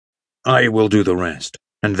I will do the rest,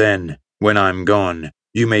 and then, when I'm gone,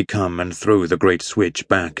 you may come and throw the great switch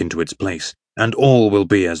back into its place, and all will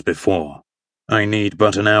be as before. I need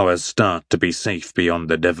but an hour's start to be safe beyond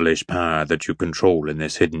the devilish power that you control in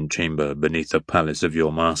this hidden chamber beneath the palace of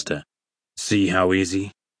your master. See how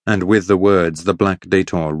easy?" And with the words the Black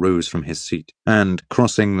Dator rose from his seat, and,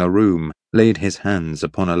 crossing the room, laid his hands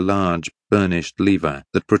upon a large, burnished lever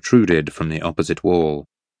that protruded from the opposite wall.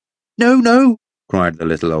 "No, no!" cried the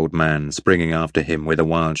little old man, springing after him with a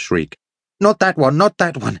wild shriek. "Not that one, not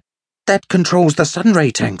that one! That controls the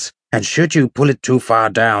sun-ray tanks, and should you pull it too far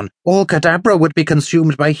down, all Cadabra would be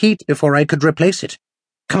consumed by heat before I could replace it.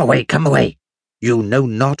 Come away, come away! You know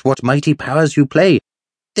not what mighty powers you play.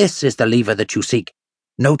 This is the lever that you seek.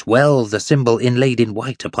 Note well the symbol inlaid in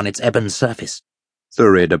white upon its ebon surface."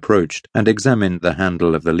 Thurid approached and examined the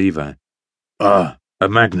handle of the lever. "Ah, a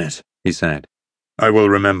magnet," he said. "I will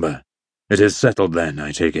remember. It is settled then,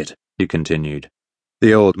 I take it," he continued.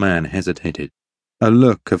 The old man hesitated. A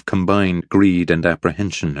look of combined greed and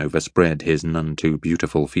apprehension overspread his none too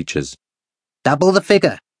beautiful features. "Double the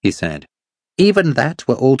figure," he said. "Even that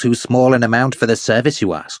were all too small an amount for the service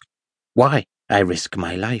you ask. Why, I risk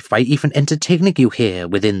my life by even entertaining you here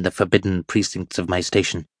within the forbidden precincts of my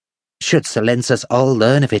station. Should Silensus all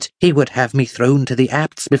learn of it, he would have me thrown to the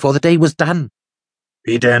apts before the day was done."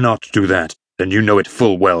 "He dare not do that, and you know it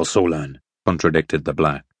full well, Solan," contradicted the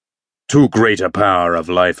Black. "Too great a power of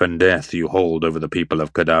life and death you hold over the people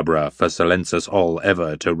of Cadabra for Silensus all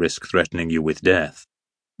ever to risk threatening you with death.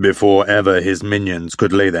 Before ever his minions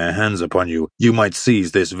could lay their hands upon you, you might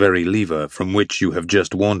seize this very lever from which you have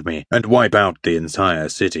just warned me, and wipe out the entire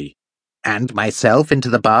city." "And myself into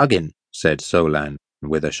the bargain," said Solan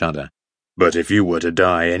with a shudder. "But if you were to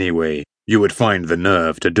die anyway, you would find the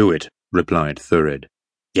nerve to do it," replied Thurid.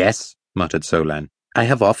 "Yes," muttered Solan. "I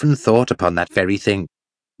have often thought upon that very thing.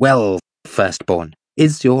 Well, firstborn,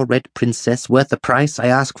 is your red princess worth the price I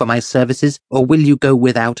ask for my services, or will you go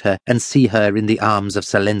without her and see her in the arms of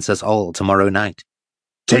Silensus all tomorrow night?"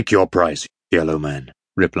 "Take your price, yellow man,"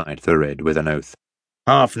 replied Thurid with an oath.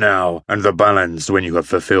 "Half now, and the balance when you have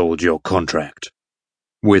fulfilled your contract."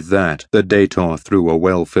 With that, the Dator threw a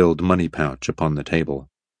well-filled money pouch upon the table.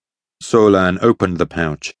 Solan opened the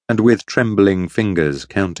pouch, and with trembling fingers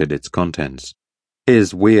counted its contents.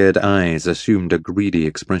 His weird eyes assumed a greedy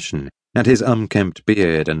expression, and his unkempt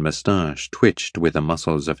beard and moustache twitched with the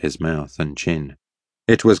muscles of his mouth and chin.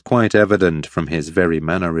 It was quite evident from his very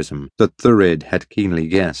mannerism that Thurid had keenly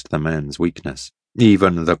guessed the man's weakness.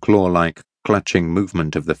 Even the claw-like, clutching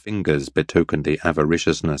movement of the fingers betokened the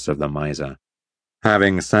avariciousness of the miser.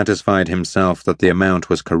 Having satisfied himself that the amount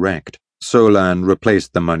was correct, Solan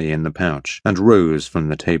replaced the money in the pouch and rose from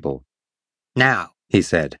the table. "Now," he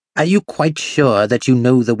said, "are you quite sure that you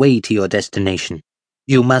know the way to your destination?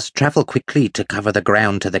 You must travel quickly to cover the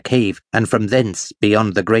ground to the cave, and from thence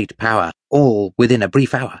beyond the great power, all within a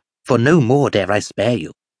brief hour, for no more dare I spare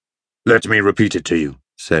you." "Let me repeat it to you,"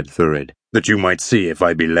 said Thurid, "that you might see if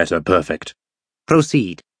I be letter perfect."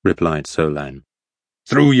 "Proceed," replied Solan.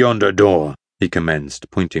 "Through yonder door," he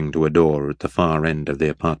commenced, pointing to a door at the far end of the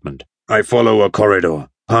apartment, "I follow a corridor,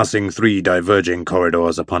 passing 3 diverging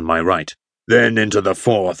corridors upon my right, then into the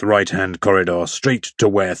 4th right-hand corridor straight to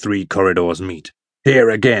where 3 corridors meet. Here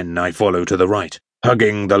again I follow to the right,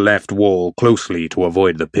 hugging the left wall closely to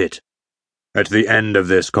avoid the pit. At the end of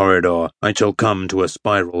this corridor I shall come to a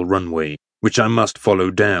spiral runway, which I must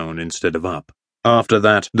follow down instead of up. After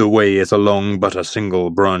that the way is along but a single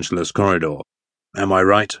branchless corridor. Am I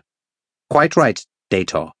right?" "Quite right,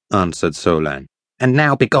 Dator," answered Solan. "And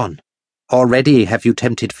now begone. Already have you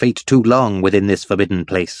tempted fate too long within this forbidden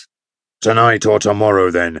place." "Tonight or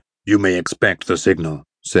tomorrow, then, you may expect the signal,"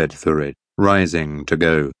 said Thurid, rising to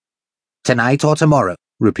go. "Tonight or tomorrow,"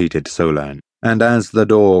 repeated Solan, and as the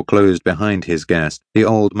door closed behind his guest, the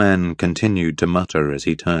old man continued to mutter as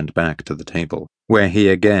he turned back to the table, where he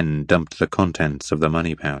again dumped the contents of the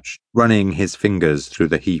money pouch, running his fingers through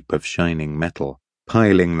the heap of shining metal,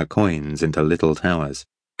 piling the coins into little towers,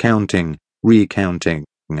 counting, recounting,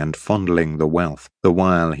 and fondling the wealth, the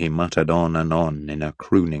while he muttered on and on in a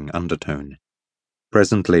crooning undertone.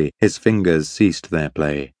 Presently his fingers ceased their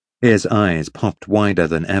play. His eyes popped wider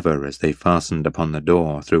than ever as they fastened upon the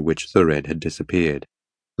door through which Thurid had disappeared.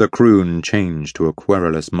 The croon changed to a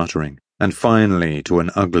querulous muttering, and finally to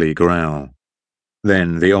an ugly growl.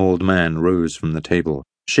 Then the old man rose from the table,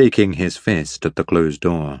 shaking his fist at the closed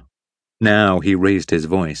door. Now he raised his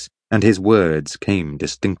voice, and his words came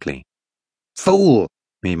distinctly. "Fool,"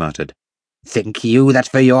 he muttered. "Think you that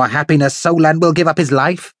for your happiness Solan will give up his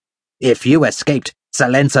life? If you escaped,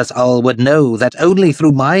 Silensus all would know that only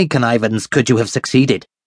through my connivance could you have succeeded.